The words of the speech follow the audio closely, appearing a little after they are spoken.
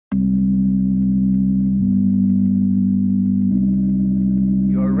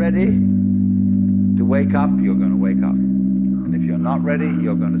ready to wake up, you're going to wake up. And if you're not ready,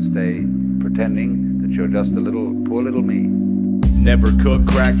 you're going to stay pretending that you're just a poor little me. Never cooked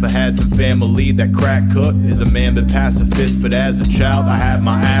crack, but had some family that crack cooked. Is a man but pacifist, but as a child I had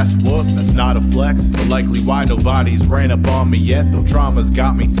my ass whooped. That's not a flex, but likely why nobody's ran up on me yet. Though trauma's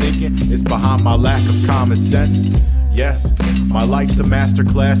got me thinking, it's behind my lack of common sense. Yes, my life's a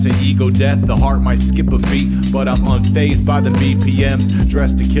masterclass in ego death. The heart might skip a beat, but I'm unfazed by the BPMs.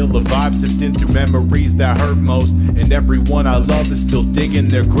 Dressed to kill the vibe, sifting through memories that hurt most. And everyone I love is still digging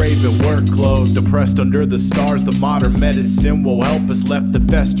their grave at work clothes. Depressed under the stars, the modern medicine will help us. Left to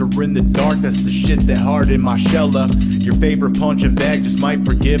fester in the dark, that's the shit that hardened my shell up. Your favorite punching bag just might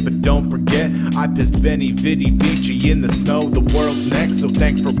forget, but don't forget I pissed VENI VIDI VICI in the snow. The world's next, so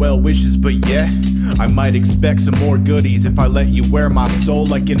thanks for well wishes, but yeah, I might expect some more goodies if I let you wear my soul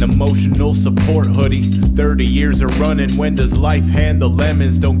like an emotional support hoodie. 30 years of running, when does life hand the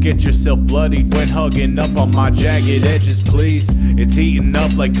lemons? Don't get yourself bloodied when hugging up on my jagged edges, please. It's heating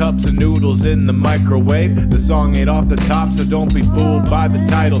up like cups of noodles in the microwave. The song ain't off the top, so don't be fooled by the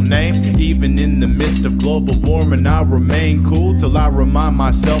title name. Even in the midst of global warming, I remain cool till I remind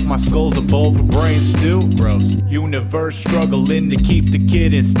myself my skull's a bowl for brain stew. Gross. Universe struggling to keep the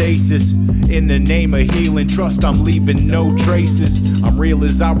kid in stasis. In the name of healing, trust I'm leaving no traces. I'm real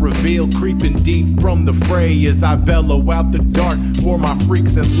as I reveal, creeping deep from the fray as I bellow out the dark for my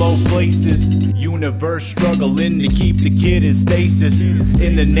freaks in low places. Universe struggling to keep the kid in stasis.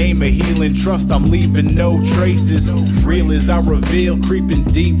 In the name of healing, trust I'm leaving no traces. Real as I reveal, creeping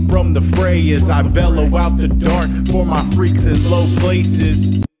deep from the fray as I bellow out the dark for my freaks in low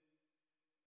places.